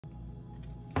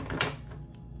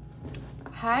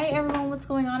Hi everyone, what's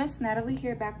going on? It's Natalie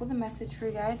here, back with a message for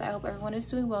you guys. I hope everyone is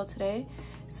doing well today.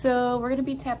 So we're going to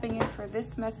be tapping in for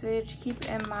this message. Keep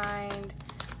in mind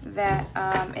that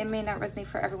it may not resonate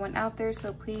for everyone out there,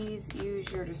 so please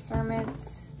use your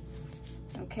discernment.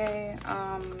 Okay,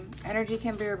 energy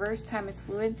can be reversed, time is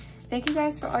fluid. Thank you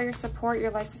guys for all your support,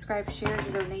 your likes, subscribes, shares,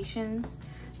 your donations.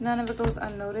 None of it goes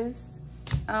unnoticed.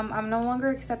 I'm no longer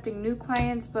accepting new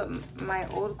clients, but my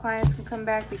old clients can come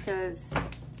back because,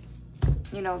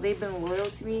 you know, they've been loyal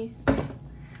to me.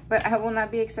 But I will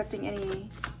not be accepting any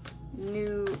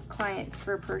new clients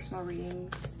for personal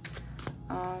readings.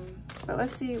 But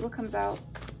let's see what comes out.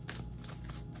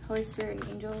 Holy Spirit and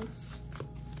angels.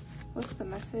 What's the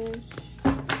message?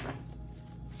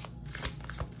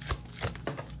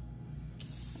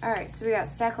 Alright, so we got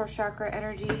sacral chakra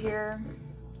energy here.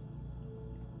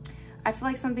 I feel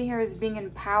like something here is being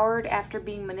empowered after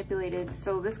being manipulated.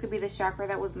 So this could be the chakra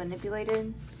that was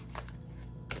manipulated.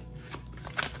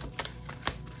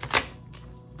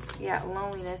 Yeah,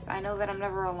 loneliness. I know that I'm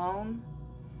never alone.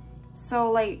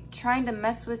 So like trying to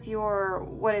mess with your,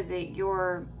 what is it?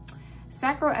 Your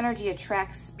sacral energy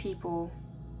attracts people.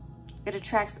 It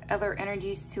attracts other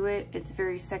energies to it. It's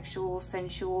very sexual,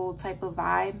 sensual type of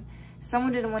vibe.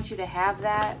 Someone didn't want you to have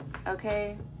that,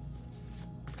 okay?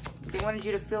 They wanted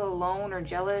you to feel alone or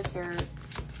jealous or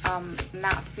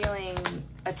not feeling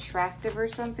attractive or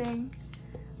something.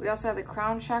 We also have the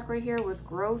crown chakra here with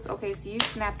growth. Okay, so you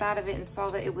snapped out of it and saw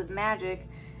that it was magic,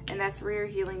 and that's where your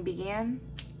healing began.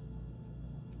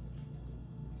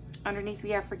 Underneath we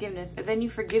have forgiveness. And then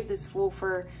you forgive this fool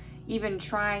for even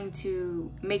trying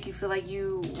to make you feel like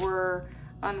you were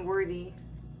unworthy.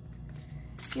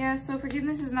 Yeah, so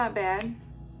forgiveness is not bad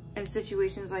in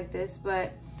situations like this,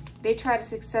 but they try to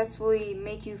successfully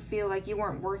make you feel like you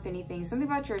weren't worth anything. Something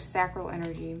about your sacral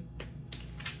energy.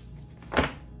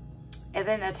 And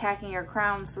then attacking your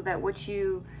crown so that what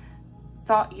you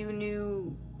thought you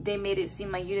knew, they made it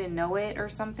seem like you didn't know it or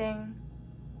something.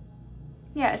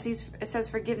 Yeah, it says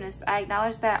forgiveness. I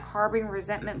acknowledge that harboring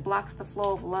resentment blocks the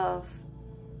flow of love.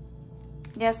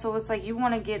 Yeah, so it's like you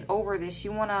want to get over this.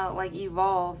 You want to like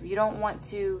evolve. You don't want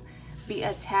to be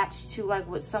attached to like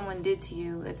what someone did to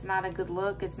you. It's not a good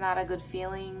look. It's not a good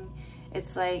feeling.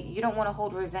 It's like you don't want to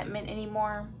hold resentment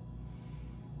anymore.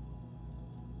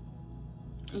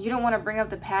 You don't want to bring up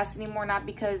the past anymore, not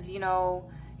because, you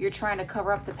know, you're trying to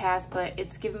cover up the past, but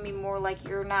it's giving me more like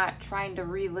you're not trying to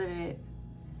relive it.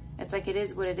 It's like it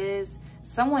is what it is.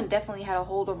 Someone definitely had a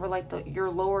hold over like your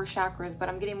lower chakras, but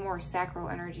I'm getting more sacral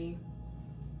energy.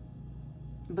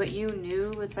 But you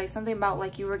knew, it's like something about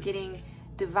like you were getting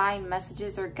divine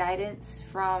messages or guidance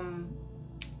from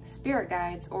spirit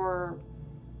guides or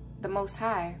the Most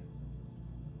High.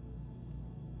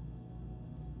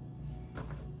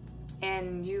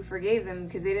 And you forgave them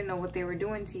because they didn't know what they were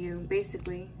doing to you,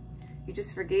 basically. You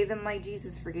just forgave them like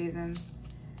Jesus forgave them.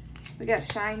 We got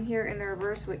shine here in the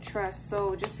reverse with trust.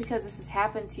 So just because this has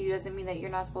happened to you doesn't mean that you're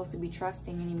not supposed to be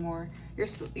trusting anymore.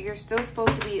 You're still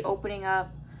supposed to be opening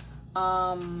up,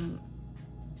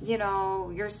 you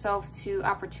know, yourself to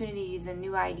opportunities and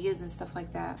new ideas and stuff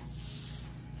like that.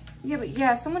 Yeah, but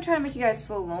yeah, someone trying to make you guys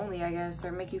feel lonely, I guess,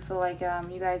 or make you feel like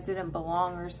you guys didn't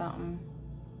belong or something.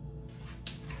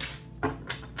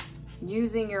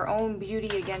 Using your own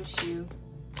beauty against you.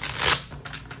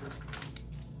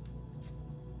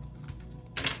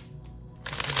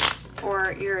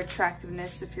 Or your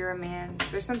attractiveness if you're a man.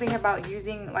 There's something about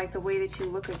using like the way that you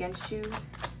look against you.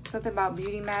 Something about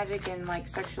beauty magic and like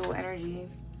sexual energy.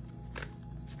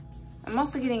 I'm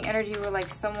also getting energy where like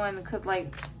someone could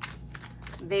like,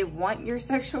 they want your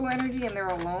sexual energy and they're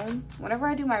alone. Whenever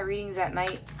I do my readings at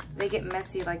night, they get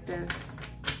messy like this.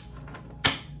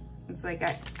 It's like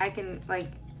I can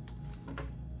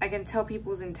tell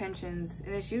people's intentions,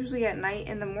 and it's usually at night.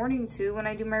 In the morning too, when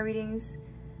I do my readings,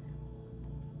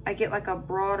 I get like a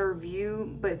broader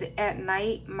view, but at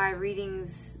night my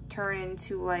readings turn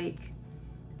into like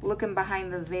looking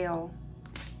behind the veil.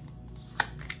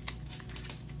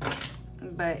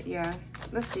 But yeah,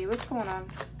 let's see what's going on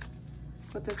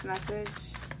with this message.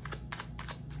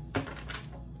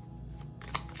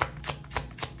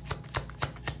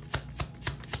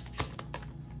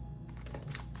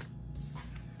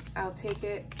 I'll take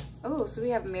it. Oh, so we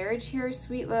have marriage here,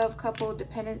 sweet love, couple,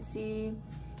 dependency.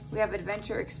 We have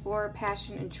adventure, explorer,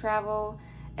 passion, and travel.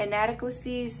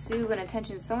 Inadequacy, soothe, and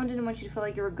attention. Someone didn't want you to feel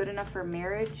like you were good enough for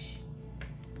marriage.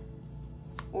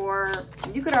 Or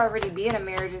you could already be in a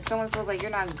marriage and someone feels like you're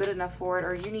not good enough for it,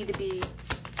 or you need to be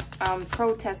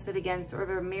protested against, or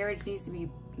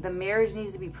the marriage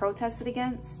needs to be protested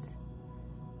against.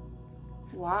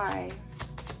 Why?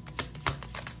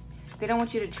 They don't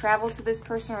want you to travel to this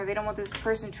person, or they don't want this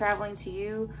person traveling to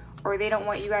you, or they don't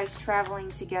want you guys traveling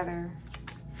together.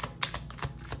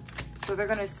 So they're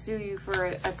going to sue you for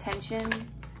attention.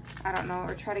 I don't know,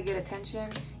 or try to get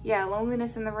attention. Yeah,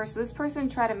 loneliness in the verse. So this person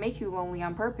tried to make you lonely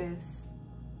on purpose.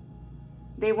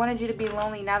 They wanted you to be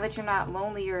lonely. Now that you're not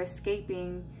lonely, you're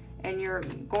escaping and you're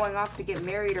going off to get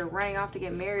married, or running off to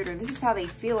get married, or this is how they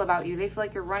feel about you. They feel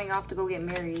like you're running off to go get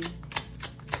married.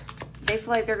 They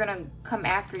feel like they're going to come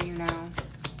after you now.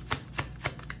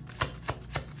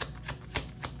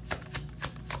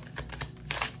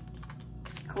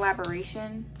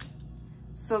 Collaboration.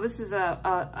 So this is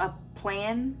a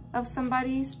plan of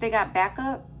somebody's. They got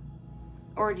backup,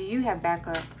 or do you have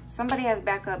backup? Somebody has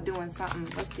backup doing something.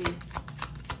 Let's see.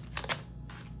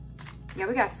 Yeah,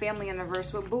 we got family in the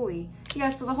verse with bully. Yeah,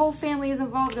 so the whole family is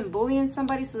involved in bullying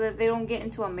somebody so that they don't get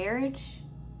into a marriage.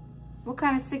 What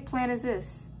kind of sick plan is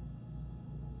this?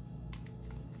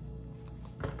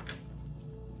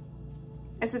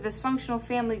 It's a dysfunctional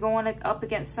family going up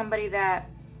against somebody that,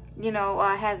 you know,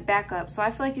 has backup. So I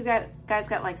feel like you guys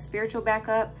got like spiritual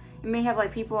backup. You may have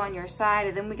like people on your side,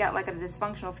 and then we got like a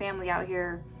dysfunctional family out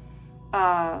here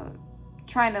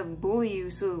trying to bully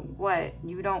you. So what?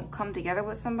 You don't come together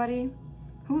with somebody?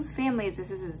 Whose family is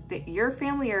this? Is this your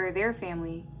family or their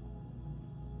family?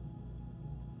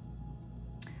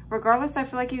 Regardless, I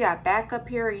feel like you got backup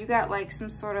here, or you got like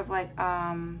some sort of like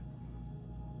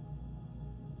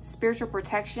spiritual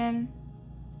protection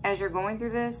as you're going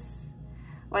through this.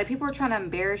 Like people are trying to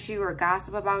embarrass you or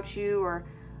gossip about you, or,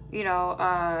 you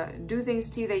know, do things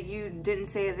to you that you didn't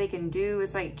say that they can do.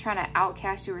 It's like trying to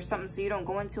outcast you or something so you don't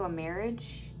go into a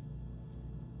marriage.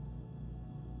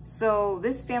 So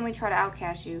this family tried to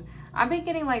outcast you. I've been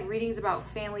getting like readings about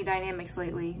family dynamics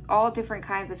lately. All different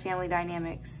kinds of family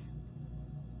dynamics.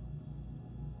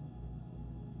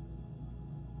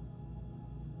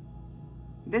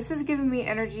 This is giving me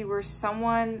energy where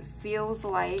someone feels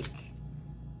like,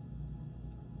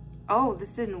 oh,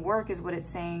 this didn't work is what it's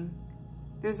saying.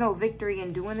 There's no victory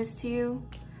in doing this to you.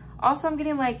 Also, I'm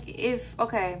getting like, if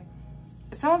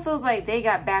someone feels like they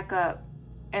got backup,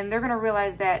 and they're going to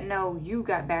realize that, no, you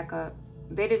got backup.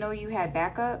 They didn't know you had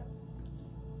backup.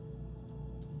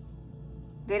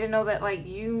 They didn't know that, like,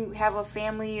 you have a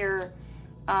family, or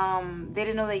they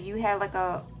didn't know that you had like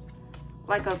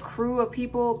a crew of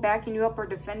people backing you up or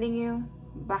defending you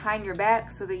behind your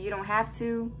back so that you don't have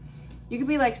to. You could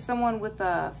be like someone with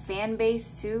a fan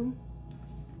base too.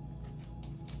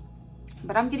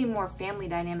 But I'm getting more family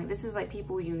dynamic. This is like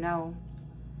people you know.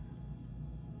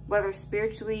 Whether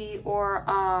spiritually or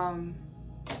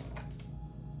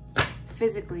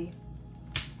physically.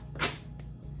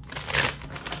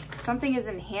 Something is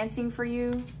enhancing for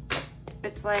you.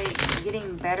 It's like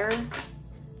getting better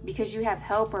because you have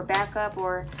help or backup,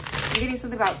 or you're getting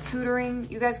something about tutoring.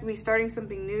 You guys could be starting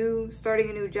something new, starting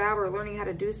a new job, or learning how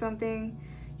to do something.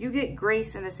 You get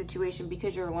grace in the situation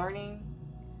because you're learning.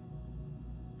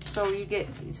 So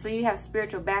you have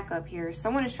spiritual backup here.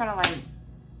 Someone is trying to like,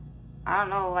 I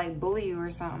don't know, like bully you or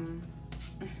something.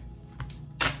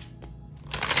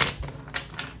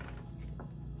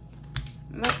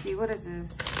 Let's see, what is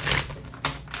this?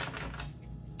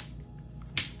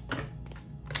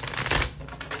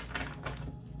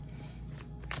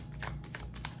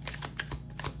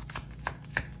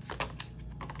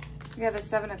 We have the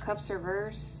Seven of Cups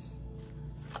reverse.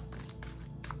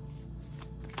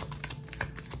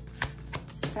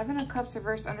 Seven of Cups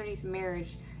reverse underneath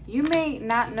marriage. You may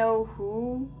not know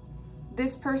who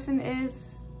this person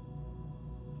is,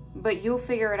 but you'll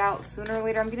figure it out sooner or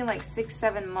later. I'm getting like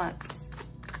 6-7 months.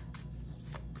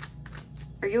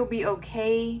 Or you'll be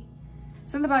okay.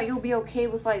 Something about you'll be okay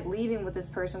with like leaving with this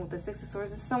person with the Six of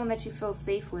Swords. This is someone that you feel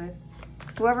safe with.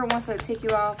 Whoever wants to take you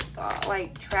off,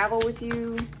 like travel with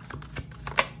you.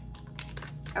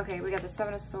 Okay, we got the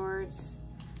Seven of Swords.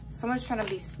 Someone's trying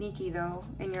to be sneaky though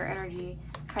in your energy.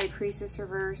 High Priestess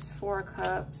reverse, Four of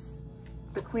Cups,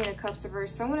 the Queen of Cups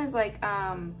reverse. Someone is like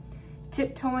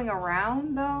tiptoeing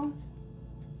around though.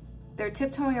 They're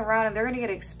tiptoeing around and they're gonna get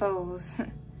exposed.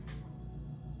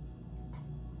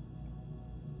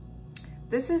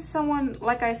 This is someone,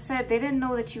 like I said, they didn't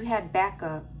know that you had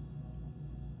backup.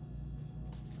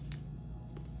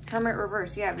 Hermit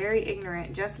reverse, yeah, very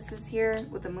ignorant. Justice is here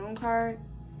with the Moon card.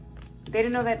 They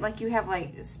didn't know that like you have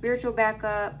like spiritual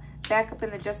backup, backup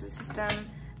in the justice system,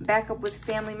 backup with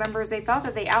family members. They thought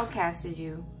that they outcasted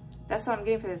you. That's what I'm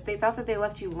getting for this. They thought that they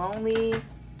left you lonely,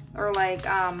 or like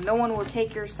no one will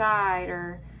take your side,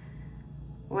 or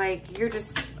like you're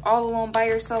just all alone by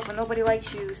yourself and nobody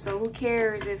likes you, so who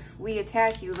cares if we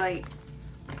attack you? Like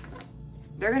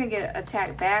they're gonna get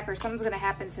attacked back, or something's gonna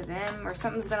happen to them, or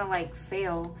something's gonna like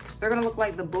fail. They're gonna look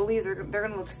like the bullies, or they're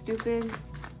gonna look stupid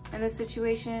in this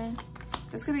situation.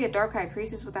 This could be a dark high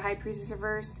priestess with the high priestess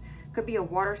reverse. Could be a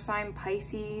water sign,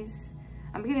 Pisces.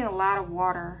 I'm getting a lot of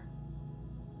water.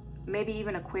 Maybe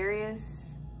even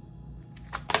Aquarius.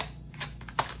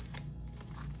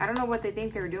 I don't know what they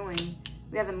think they're doing.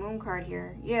 We have the moon card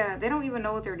here. Yeah, they don't even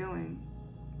know what they're doing.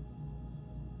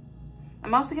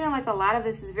 I'm also getting like a lot of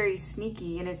this is very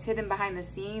sneaky and it's hidden behind the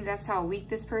scenes. That's how weak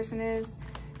this person is.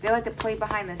 They like to play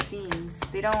behind the scenes.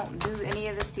 They don't do any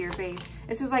of this to your face.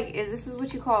 This is like, this is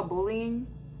what you call bullying?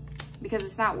 Because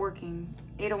it's not working.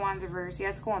 8 of Wands reverse. Yeah,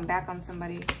 it's going back on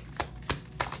somebody.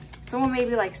 Someone may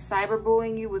be like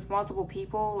cyberbullying you with multiple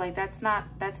people. Like that's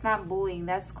not bullying.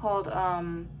 That's called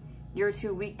you're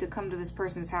too weak to come to this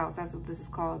person's house. That's what this is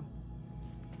called.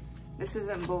 This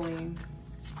isn't bullying.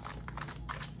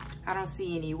 I don't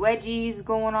see any wedgies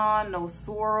going on, no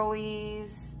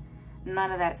swirlies,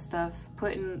 none of that stuff.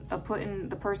 Putting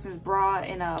the person's bra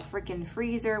in a freaking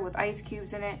freezer with ice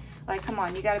cubes in it. Like, come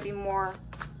on, you got to be more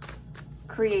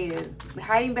creative.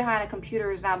 Hiding behind a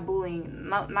computer is not bullying.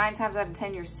 9 times out of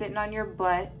 10, you're sitting on your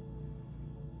butt.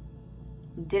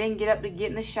 Didn't get up to get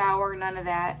in the shower, none of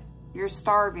that. You're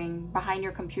starving behind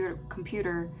your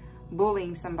computer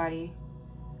bullying somebody.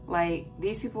 Like,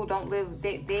 these people don't live,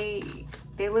 they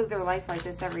live their life like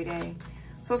this every day.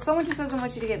 So someone just doesn't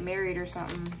want you to get married or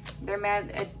something. They're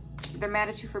mad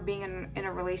at you for being in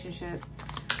a relationship.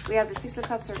 We have the 6 of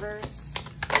Cups reverse.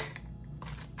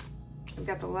 We've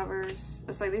got the Lovers.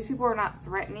 It's like these people are not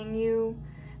threatening you.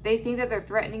 They think that they're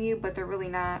threatening you, but they're really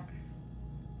not.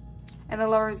 And the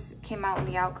Lovers came out in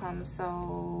the outcome. So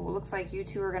it looks like you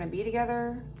two are going to be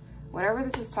together. Whatever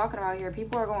this is talking about here,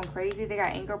 people are going crazy. They got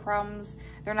anger problems.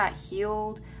 They're not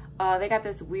healed. They got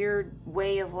this weird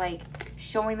way of like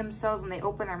showing themselves when they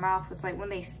open their mouth. It's like when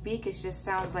they speak, it just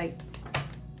sounds like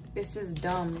it's just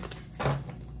dumb.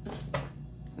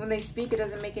 When they speak, it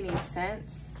doesn't make any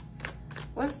sense.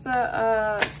 What's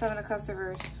the 7 of Cups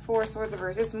reverse? 4 of Swords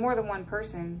reverse. It's more than one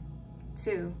person,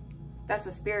 too. That's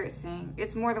what Spirit's saying.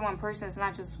 It's more than one person. It's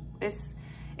not just, it's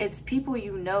people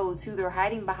you know, too. They're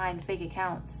hiding behind fake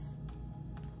accounts.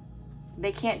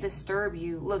 They can't disturb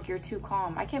you. Look, you're too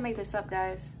calm. I can't make this up,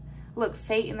 guys. Look,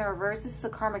 Fate in the reverse. This is a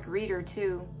karmic reader,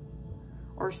 too.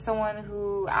 Or someone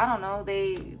who, I don't know,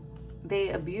 they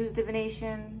abuse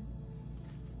divination.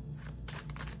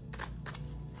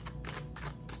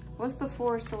 What's the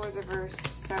 4 of Swords reverse?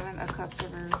 7 of Cups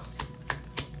reverse.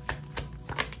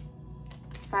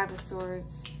 5 of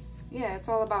Swords. Yeah, it's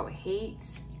all about hate,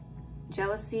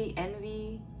 jealousy,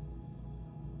 envy.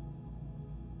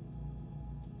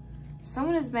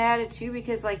 Someone is mad at you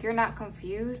because like you're not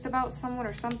confused about someone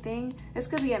or something. This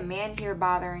could be a man here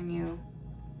bothering you.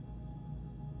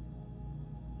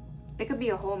 It could be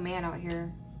a whole man out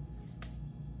here.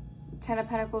 10 of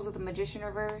Pentacles with the Magician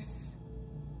reverse.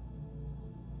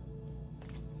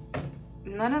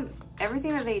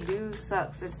 Everything that they do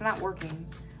sucks. It's not working.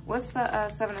 What's the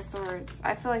 7 of Swords?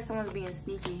 I feel like someone's being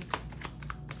sneaky.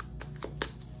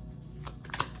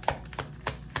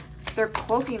 They're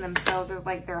cloaking themselves, or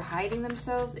like they're hiding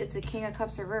themselves. It's a King of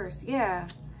Cups reverse. Yeah.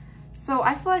 So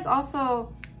I feel like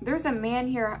also there's a man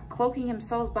here cloaking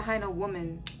himself behind a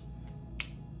woman.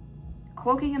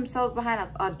 Cloaking himself behind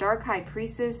a dark high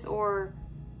priestess, or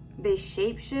they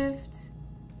shapeshift.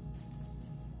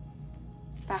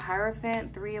 The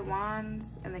Hierophant, 3 of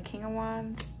Wands, and the King of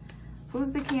Wands.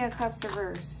 Who's the King of Cups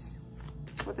reverse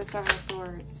with the 7 of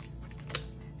Swords?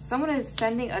 Someone is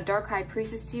sending a dark high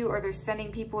priestess to you, or they're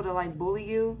sending people to like bully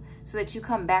you so that you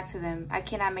come back to them. I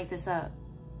cannot make this up.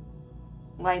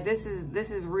 Like this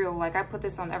is real. Like I put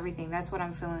this on everything. That's what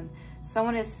I'm feeling.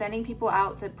 Someone is sending people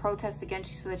out to protest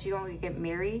against you so that you don't get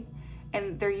married.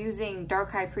 And they're using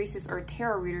dark high priestess or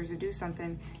tarot readers to do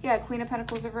something. Yeah, Queen of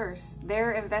Pentacles reverse.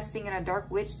 They're investing in a dark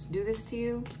witch to do this to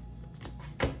you.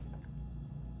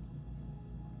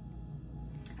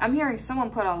 I'm hearing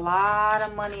someone put a lot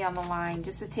of money on the line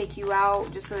just to take you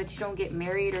out, just so that you don't get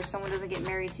married or someone doesn't get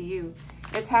married to you.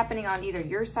 It's happening on either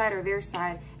your side or their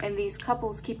side. And these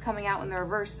couples keep coming out in the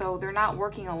reverse, so they're not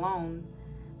working alone.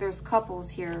 There's couples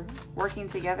here working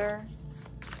together.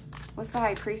 What's the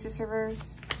High Priestess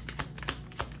reverse?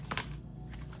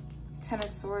 10 of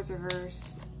Swords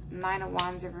reverse. 9 of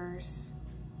Wands reverse.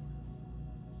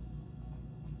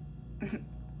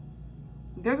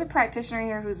 There's a practitioner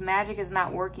here whose magic is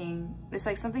not working. It's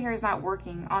like something here is not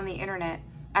working on the internet.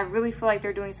 I really feel like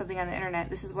they're doing something on the internet.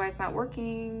 This is why it's not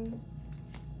working.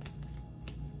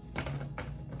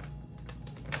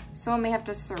 Someone may have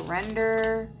to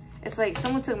surrender. It's like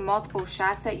someone took multiple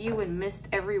shots at you and missed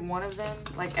every one of them.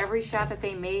 Like every shot that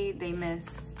they made, they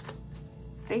missed.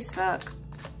 They suck.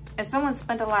 And someone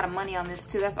spent a lot of money on this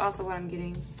too. That's also what I'm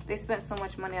getting. They spent so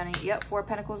much money on it. Yep, 4 of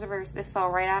Pentacles reversed. It fell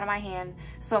right out of my hand.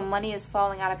 So money is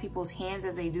falling out of people's hands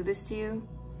as they do this to you.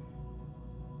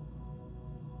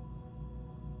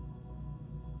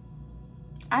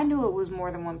 I knew it was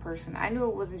more than one person. I knew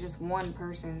it wasn't just one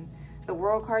person. The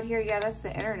World card here, yeah, that's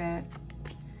the internet.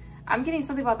 I'm getting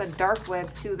something about the dark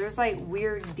web too. There's like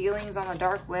weird dealings on the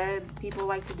dark web people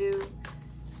like to do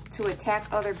to attack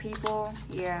other people.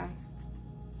 Yeah.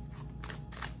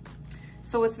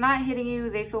 So it's not hitting you.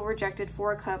 They feel rejected.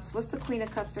 4 of Cups. What's the Queen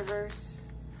of Cups reverse?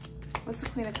 What's the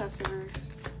Queen of Cups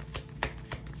reverse?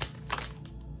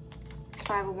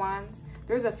 5 of Wands.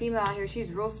 There's a female out here.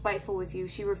 She's real spiteful with you.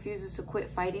 She refuses to quit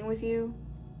fighting with you.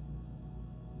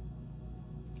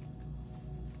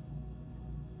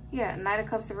 Yeah, Knight of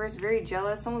Cups reverse. Very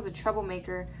jealous. Someone's a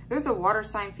troublemaker. There's a water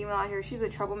sign female out here. She's a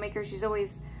troublemaker. She's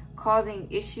always causing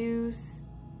issues.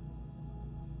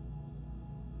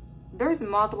 There's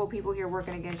multiple people here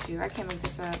working against you. I can't make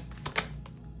this up.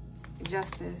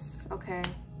 Justice. Okay.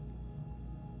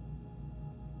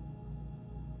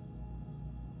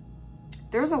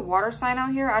 There's a water sign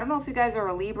out here. I don't know if you guys are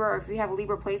a Libra or if you have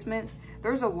Libra placements.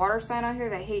 There's a water sign out here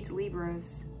that hates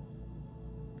Libras.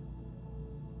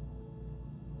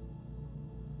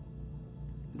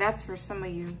 That's for some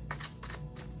of you.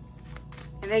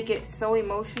 And they get so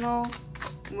emotional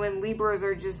when Libras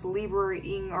are just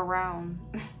Libra-ing around.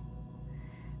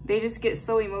 They just get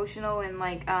so emotional and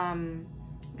like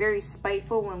very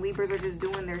spiteful when Libras are just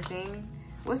doing their thing.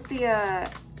 What's the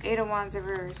 8 of Wands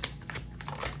reverse?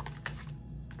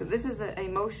 This is an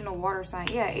emotional water sign.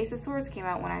 Yeah, Ace of Swords came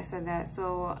out when I said that.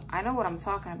 So I know what I'm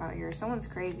talking about here. Someone's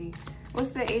crazy.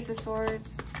 What's the Ace of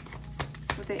Swords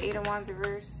with the 8 of Wands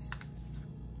reverse?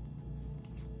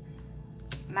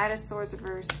 Knight of Swords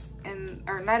reverse.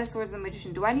 Or Knight of Swords and the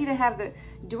Magician. Do I need to have the...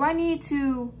 Do I need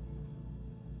to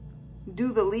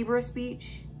do the Libra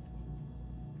speech?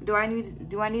 Do I need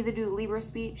to do the Libra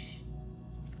speech?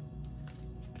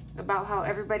 About how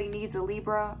everybody needs a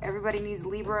Libra. Everybody needs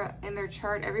Libra in their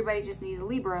chart. Everybody just needs a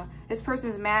Libra. This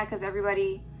person's mad because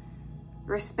everybody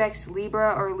respects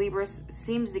Libra or Libra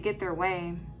seems to get their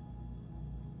way.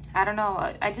 I don't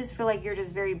know. I just feel like you're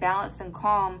just very balanced and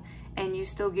calm and you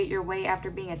still get your way after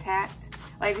being attacked.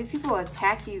 Like these people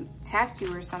attacked you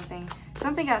or something.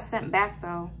 Something got sent back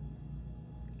though.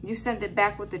 You sent it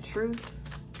back with the truth.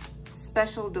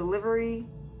 Special delivery.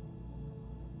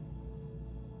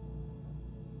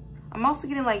 I'm also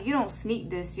getting like you don't sneak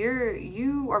this.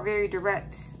 You are very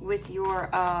direct with your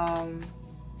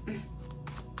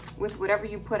with whatever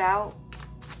you put out.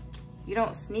 You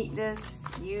don't sneak this.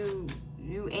 You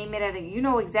aim it at it. You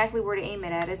know exactly where to aim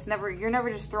it at. You're never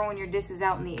just throwing your disses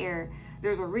out in the air.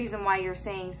 There's a reason why you're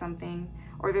saying something,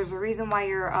 or there's a reason why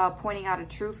you're pointing out a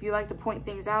truth. You like to point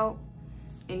things out,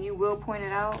 and you will point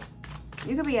it out.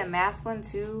 You could be a masculine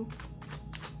too,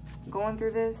 going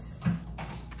through this.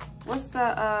 What's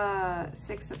the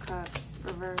 6 of Cups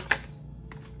reverse?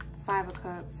 5 of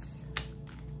Cups.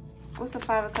 What's the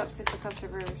 5 of Cups, 6 of Cups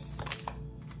reverse?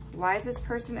 Why is this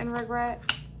person in regret?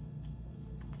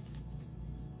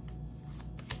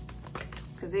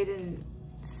 Because they didn't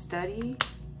study?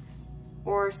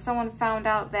 Or someone found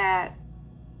out that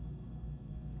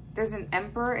there's an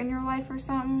emperor in your life or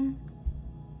something?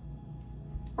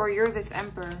 Or you're this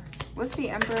emperor. What's the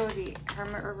Emperor with the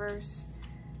Hermit reverse?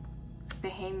 The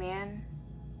Hangman.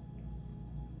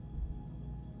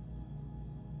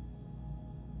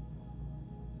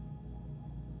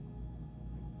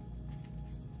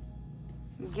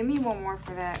 Give me one more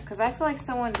for that. Because I feel like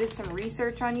someone did some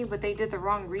research on you, but they did the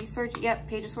wrong research. Yep,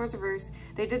 Page of Swords reverse.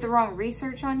 They did the wrong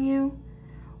research on you.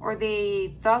 Or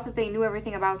they thought that they knew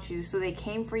everything about you. So they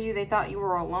came for you. They thought you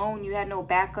were alone. You had no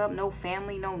backup, no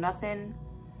family, no nothing.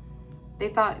 They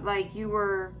thought like you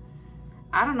were,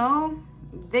 I don't know.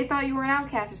 They thought you were an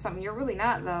outcast or something. You're really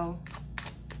not though.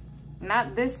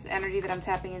 Not this energy that I'm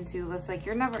tapping into. It's like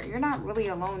you're not really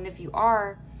alone. If you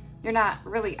are, you're not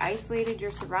really isolated.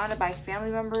 You're surrounded by family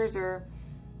members or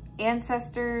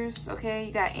ancestors. Okay,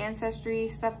 you got ancestry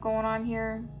stuff going on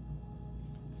here.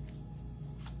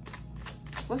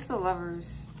 What's the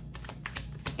Lovers?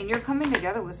 And you're coming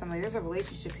together with somebody. There's a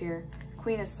relationship here.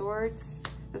 Queen of Swords.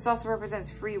 This also represents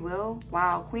free will.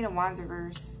 Wow, Queen of Wands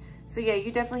reverse. So yeah,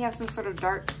 you definitely have some sort of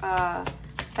dark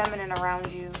feminine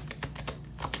around you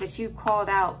that you called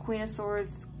out. Queen of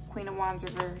Swords, Queen of Wands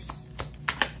reverse.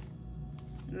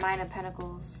 9 of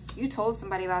Pentacles. You told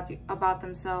somebody about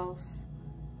themselves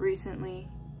recently.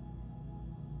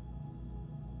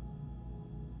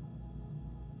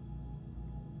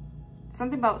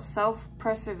 Something about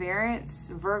self-perseverance,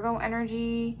 Virgo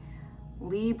energy,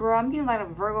 Libra. I'm getting a lot of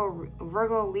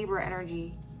Virgo, Libra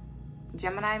energy.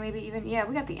 Gemini maybe even. Yeah,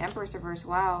 we got the Empress reverse.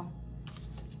 Wow.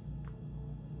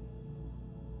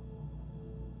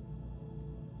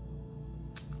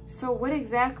 So what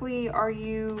exactly are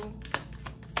you...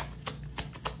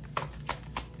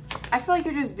 I feel like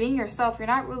you're just being yourself. You're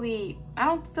not really... I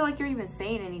don't feel like you're even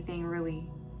saying anything really.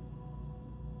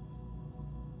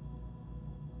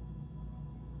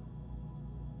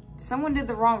 Someone did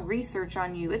the wrong research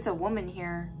on you. It's a woman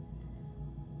here.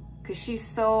 Because she's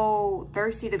so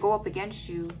thirsty to go up against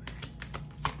you.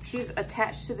 She's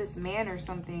attached to this man or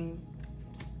something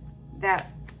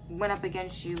that went up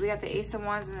against you. We got the Ace of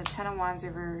Wands and the Ten of Wands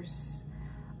reverse.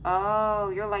 Oh,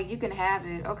 you're like, you can have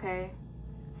it. Okay.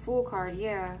 Fool card,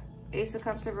 yeah. Ace of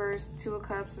Cups reverse, Two of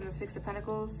Cups, and the Six of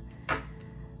Pentacles.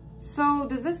 So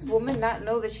does this woman not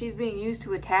know that she's being used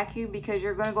to attack you because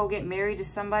you're going to go get married to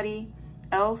somebody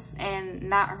else and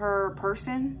not her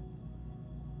person?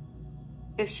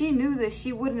 If she knew this,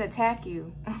 she wouldn't attack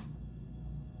you.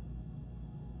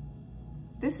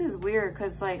 This is weird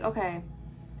because, like, okay,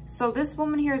 so this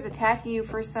woman here is attacking you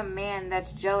for some man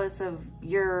that's jealous of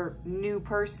your new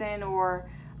person or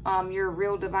your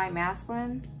real divine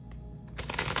masculine.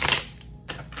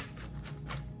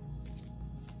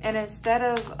 And instead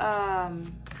of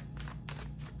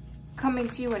coming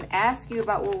to you and ask you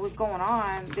about what was going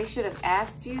on, they should have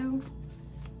asked you.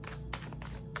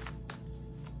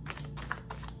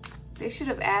 They should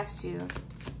have asked you.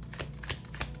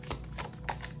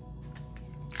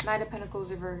 Knight of Pentacles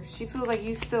reverse. She feels like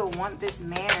you still want this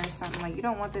man or something. Like, you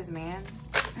don't want this man.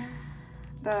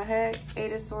 The heck?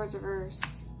 Eight of Swords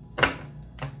reverse.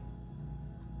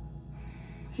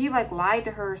 He, like, lied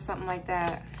to her or something like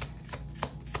that.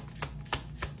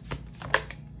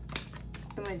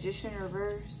 The Magician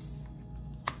reverse.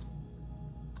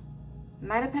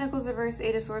 Knight of Pentacles reverse,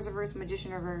 Eight of Swords reverse,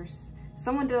 Magician reverse.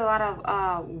 Someone did a lot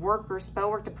of work or spell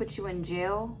work to put you in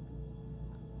jail.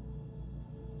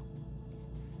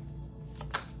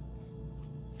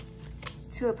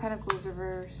 Two of Pentacles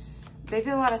reverse. They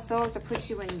did a lot of spell work to put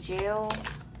you in jail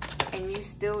and you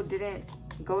still didn't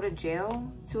go to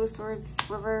jail. Two of Swords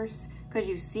reverse. Because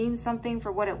you've seen something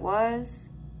for what it was.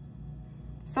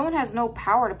 Someone has no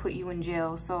power to put you in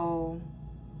jail, so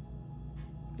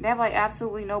they have like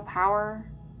absolutely no power.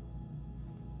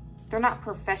 They're not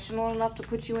professional enough to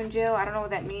put you in jail. I don't know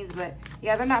what that means, but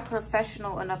yeah, they're not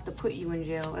professional enough to put you in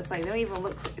jail. It's like they don't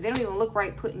even look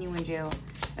right putting you in jail.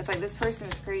 It's like, this person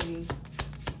is crazy.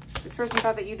 This person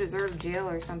thought that you deserved jail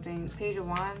or something. Page of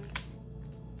Wands.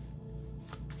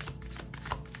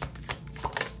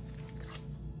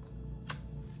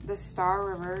 The Star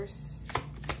reverse.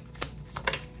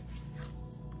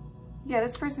 Yeah,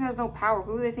 this person has no power.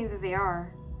 Who do they think that they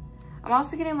are? I'm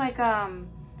also getting like,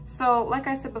 so like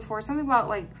I said before, something about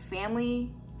like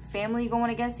family going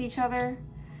against each other.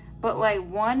 But like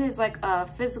one is like a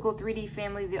physical 3D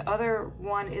family. The other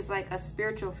one is like a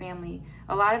spiritual family.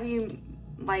 A lot of you,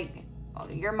 like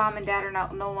your mom and dad are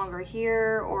no longer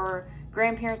here, or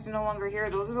grandparents are no longer here.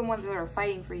 Those are the ones that are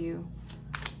fighting for you.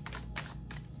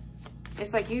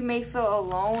 It's like you may feel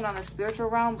alone on the spiritual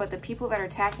realm, but the people that are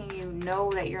attacking you know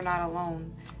that you're not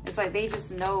alone. It's like they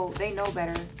just know, they know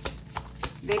better.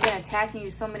 They've been attacking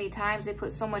you so many times. They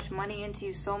put so much money into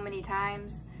you so many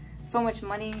times. So much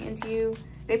money into you.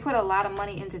 They put a lot of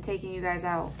money into taking you guys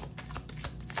out.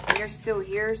 And you're still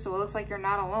here, so it looks like you're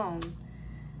not alone.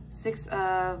 Six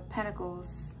of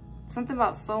Pentacles. Something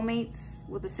about soulmates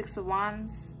with the Six of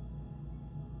Wands.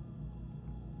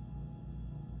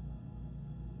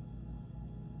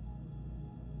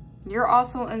 You're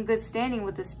also in good standing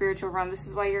with the spiritual realm. This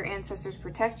is why your ancestors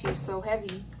protect you so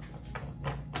heavy.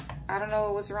 I don't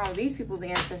know what's wrong with these people's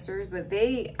ancestors, but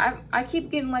I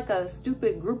keep getting like a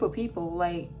stupid group of people.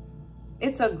 Like,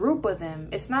 it's a group of them.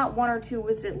 It's not one or two,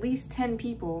 it's at least 10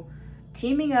 people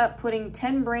teaming up, putting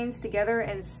 10 brains together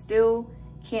and still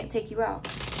can't take you out.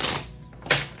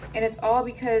 And it's all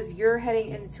because you're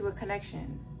heading into a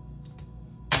connection.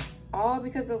 All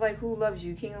because of like who loves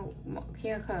you. King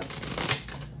of Cups.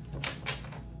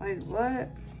 Like,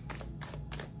 what?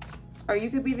 Or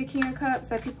you could be the King of Cups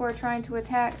that people are trying to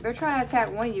attack. They're trying to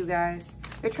attack one of you guys.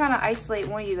 They're trying to isolate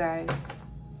one of you guys.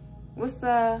 What's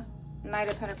the Knight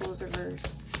of Pentacles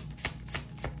reverse?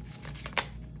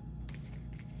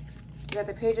 You got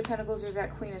the Page of Pentacles. There's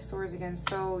that Queen of Swords again.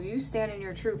 So you stand in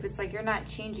your truth. It's like you're not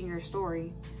changing your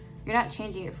story. You're not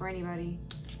changing it for anybody.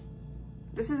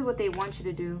 This is what they want you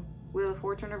to do. Wheel of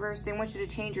Fortune reverse. They want you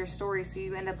to change your story so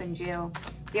you end up in jail.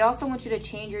 They also want you to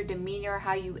change your demeanor,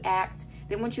 how you act.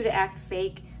 They want you to act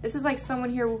fake. This is like someone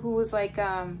here who was like,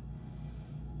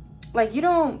 like you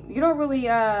don't really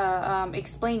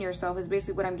explain yourself is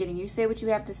basically what I'm getting. You say what you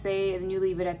have to say and then you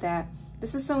leave it at that.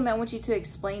 This is someone that wants you to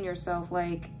explain yourself.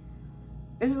 Like,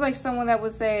 this is like someone that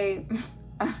would say,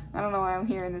 I don't know why I'm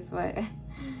hearing this, but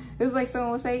this is like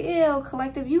someone would say, ew,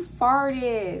 collective, you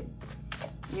farted.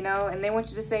 You know, and they want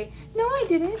you to say, no, I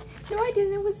didn't. No, I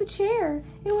didn't. It was the chair.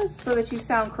 It was, so that you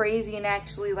sound crazy and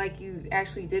actually like you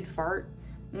actually did fart.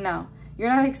 No, you're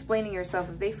not explaining yourself.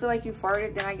 If they feel like you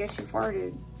farted, then I guess you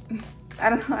farted. I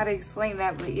don't know how to explain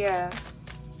that, but yeah.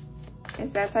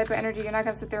 It's that type of energy. You're not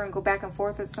going to sit there and go back and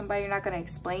forth with somebody. You're not going to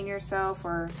explain yourself,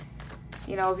 or,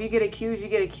 you know, if you get accused, you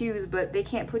get accused, but they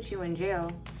can't put you in jail.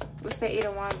 What's the Eight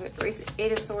of Wands, or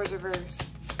Eight of Swords reverse?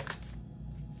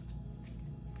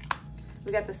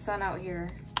 We got the Sun out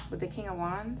here with the King of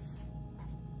Wands.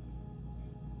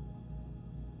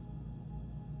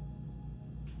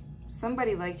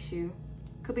 Somebody likes you.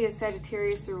 Could be a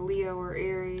Sagittarius or Leo or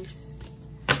Aries.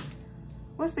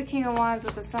 What's the King of Wands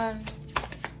with the Sun?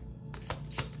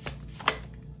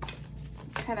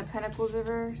 Ten of Pentacles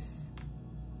reverse.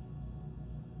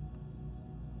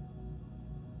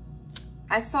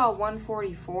 I saw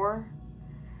 144.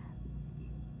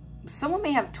 Someone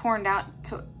may have torn down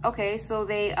to, okay, so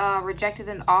they rejected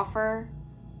an offer.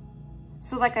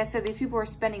 So like I said, these people are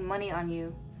spending money on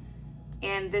you.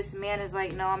 And this man is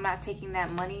like, no, I'm not taking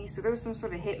that money. So there was some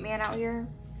sort of hitman out here.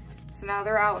 So now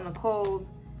they're out in the cold.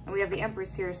 And we have the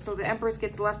Empress here. So the Empress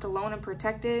gets left alone and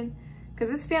protected. Because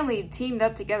this family teamed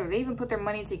up together. They even put their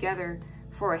money together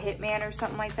for a hitman or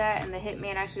something like that. And the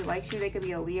hitman actually likes you. They could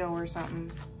be a Leo or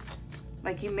something.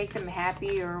 Like you make them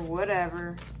happy or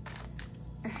whatever.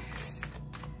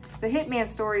 The hitman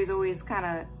stories always kind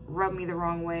of rub me the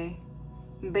wrong way.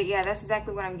 But yeah, that's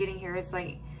exactly what I'm getting here. It's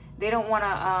like they don't want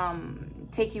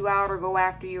to take you out or go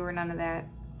after you or none of that.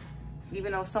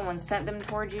 Even though someone sent them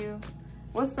towards you.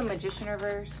 What's the Magician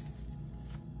reverse?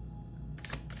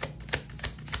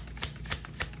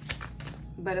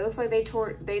 But it looks like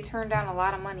they turned down a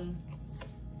lot of money.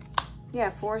 Yeah,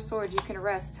 Four of Swords, you can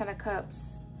rest. Ten of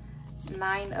Cups.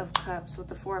 Nine of Cups with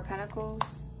the Four of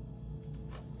Pentacles.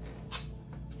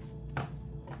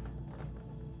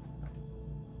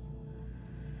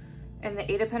 And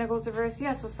the Eight of Pentacles reverse.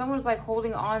 Yeah, so someone's like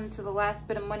holding on to the last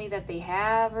bit of money that they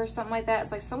have or something like that.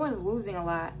 It's like someone is losing a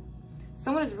lot.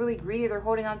 Someone is really greedy. They're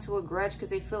holding on to a grudge because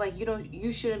they feel like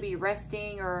you shouldn't be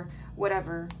resting or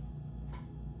whatever.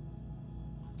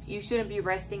 You shouldn't be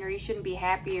resting, or you shouldn't be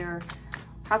happy, or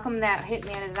how come that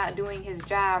hitman is not doing his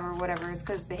job or whatever. It's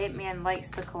because the hitman likes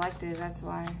the collective. That's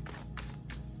why.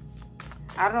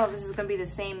 I don't know if this is going to be the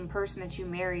same person that you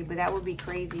marry, but that would be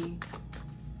crazy.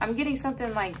 I'm getting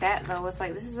something like that, though. It's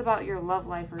like, this is about your love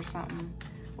life or something.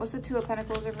 What's the Two of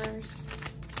Pentacles reverse?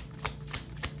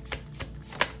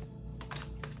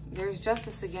 There's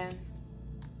Justice again.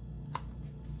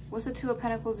 What's the Two of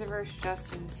Pentacles reverse?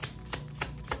 Justice.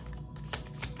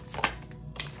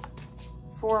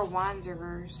 Four of Wands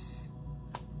reverse.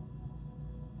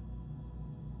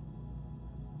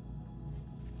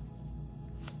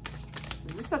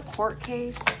 Is this a court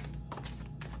case?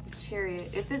 Chariot.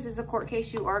 If this is a court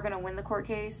case, you are going to win the court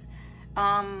case.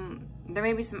 There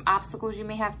may be some obstacles you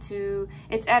may have to,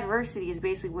 it's adversity is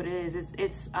basically what it is.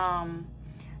 It's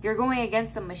you're going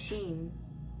against a machine.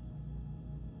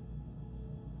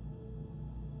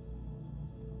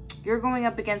 You're going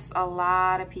up against a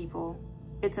lot of people.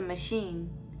 It's a machine.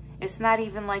 It's not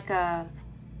even like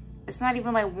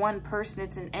one person.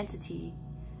 It's an entity.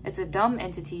 It's a dumb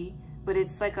entity, but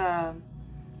it's like a,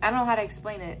 I don't know how to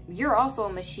explain it. You're also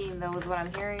a machine, though, is what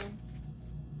I'm hearing.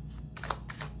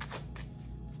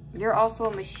 You're also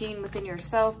a machine within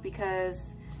yourself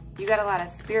because you got a lot of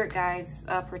spirit guides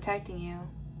protecting you.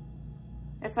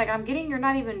 It's like I'm getting you're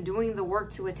not even doing the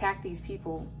work to attack these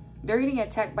people. They're getting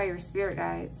attacked by your spirit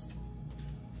guides.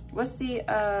 What's the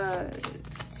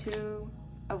Two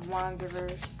of Wands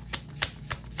reverse?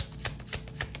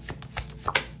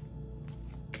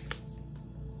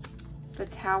 The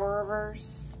Tower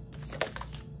reverse.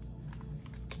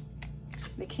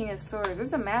 The King of Swords.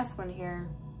 There's a masculine here.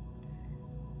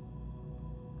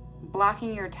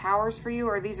 Blocking your towers for you,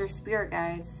 or these are spirit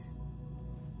guides.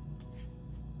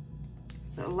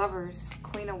 The Lovers.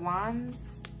 Queen of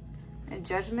Wands. And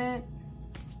Judgment.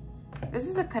 This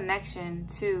is a connection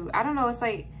too. I don't know. It's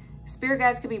like spirit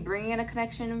guides could be bringing in a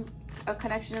connection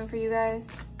in for you guys.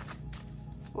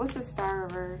 What's the Star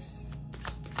reverse?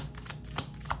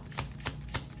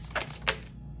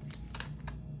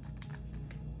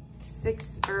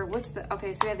 Six, or what's the,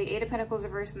 okay, so we have the Eight of Pentacles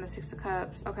reverse and the Six of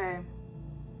Cups. Okay.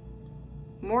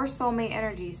 More soulmate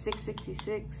energy,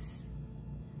 666.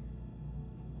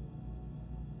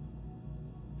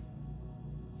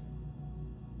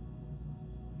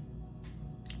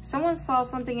 Someone saw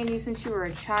something in you since you were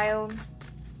a child.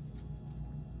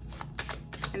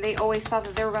 And they always thought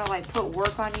that they were going to like put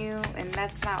work on you. And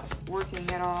that's not working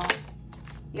at all.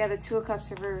 Yeah, the Two of Cups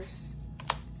reverse.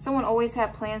 Someone always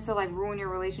had plans to like ruin your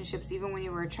relationships even when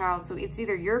you were a child. So it's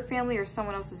either your family or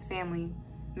someone else's family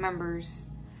members.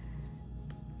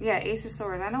 Yeah, Ace of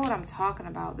Swords. I know what I'm talking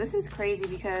about. This is crazy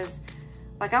because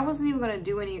like I wasn't even going to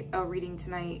do any reading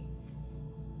tonight.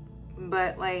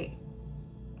 But like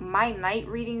my night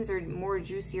readings are more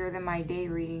juicier than my day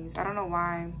readings. I don't know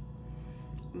why.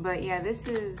 But yeah, this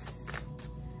is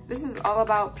all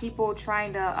about people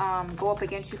trying to go up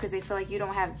against you because they feel like you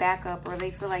don't have backup, or they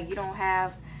feel like you don't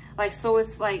have like, so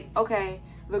it's like, okay,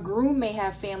 the groom may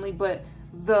have family, but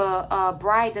the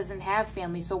bride doesn't have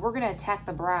family, so we're gonna attack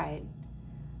the bride.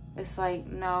 It's like,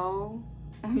 no,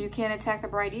 you can't attack the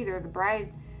bride either. The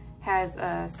bride has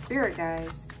spirit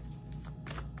guides.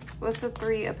 What's the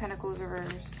Three of Pentacles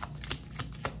reverse?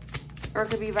 Or it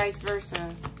could be vice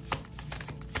versa.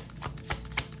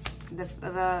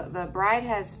 The bride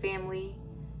has family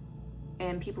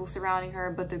and people surrounding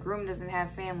her, but the groom doesn't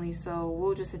have family, so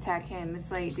we'll just attack him. It's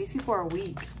like, these people are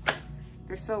weak.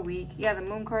 They're so weak. Yeah, the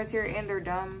Moon card's here, and they're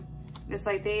dumb. It's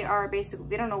like they are basically,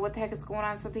 they don't know what the heck is going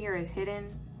on. Something here is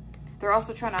hidden. They're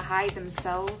also trying to hide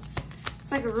themselves.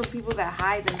 It's like a group of people that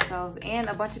hide themselves, and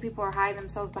a bunch of people are hiding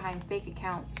themselves behind fake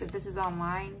accounts. If this is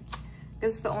online,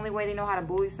 this is the only way they know how to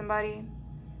bully somebody.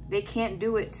 They can't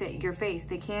do it to your face.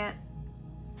 They can't.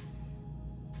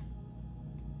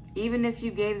 Even if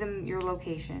you gave them your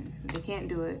location, they can't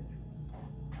do it.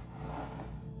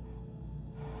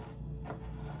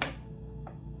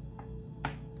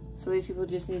 So these people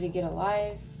just need to get a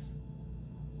life.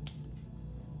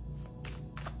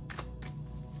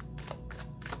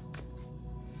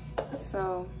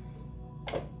 So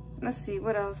let's see,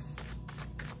 what else?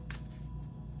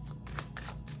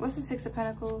 What's the Six of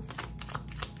Pentacles?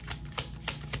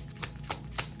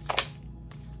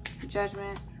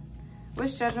 Judgment.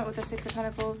 What's Judgment with the Six of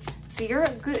Pentacles? So you're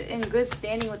in good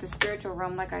standing with the spiritual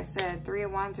realm, like I said. Three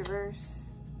of Wands reverse.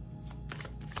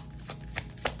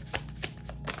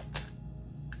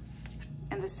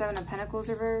 And the Seven of Pentacles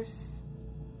reverse.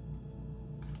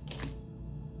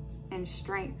 And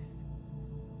Strength.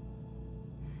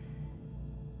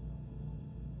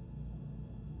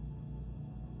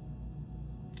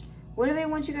 What do they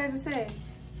want you guys to say?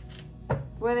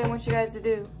 What do they want you guys to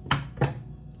do?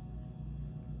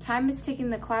 Time is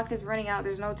ticking, the clock is running out,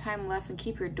 there's no time left, and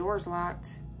keep your doors locked.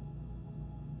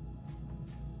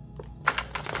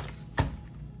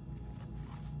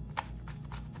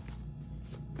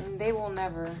 And they will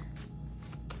never.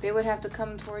 They would have to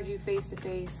come towards you face to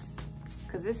face.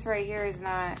 Because this right here is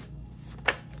not,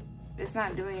 it's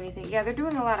not doing anything. Yeah, they're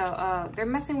doing a lot of, they're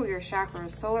messing with your chakras.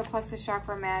 Solar plexus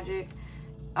chakra magic,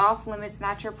 off limits,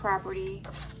 not your property.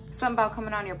 Something about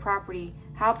coming on your property.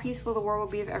 How peaceful the world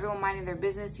will be if everyone minding their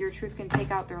business. Your truth can take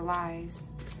out their lies.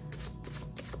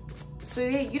 So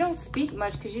yeah, you don't speak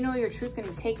much because you know your truth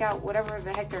can take out whatever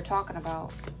the heck they're talking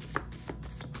about.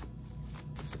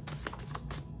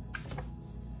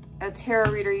 A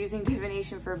tarot reader using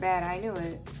divination for bad. I knew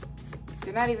it.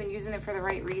 They're not even using it for the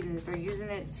right reasons. They're using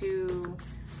it to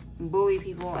bully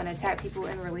people and attack people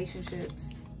in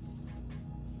relationships.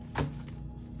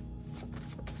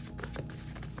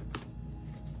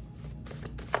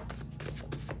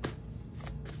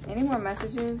 Any more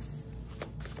messages?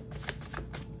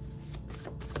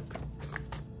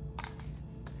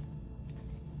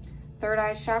 Third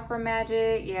eye chakra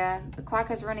magic. Yeah, the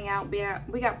clock is running out.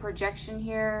 We got projection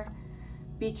here.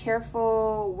 Be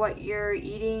careful what you're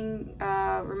eating.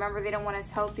 Remember, they don't want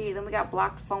us healthy. Then we got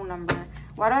blocked phone number.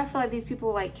 Why do I feel like these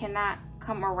people like cannot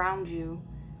come around you?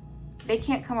 They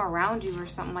can't come around you or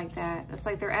something like that. It's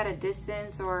like they're at a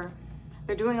distance, or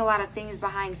they're doing a lot of things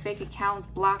behind fake accounts,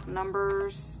 blocked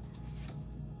numbers,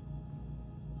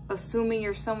 assuming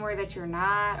you're somewhere that you're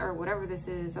not, or whatever this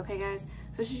is. Okay, guys?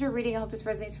 So this is your reading. I hope this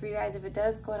resonates for you guys. If it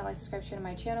does, go ahead and like, subscribe, share to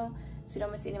my channel so you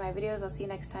don't miss any of my videos. I'll see you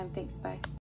next time. Thanks. Bye.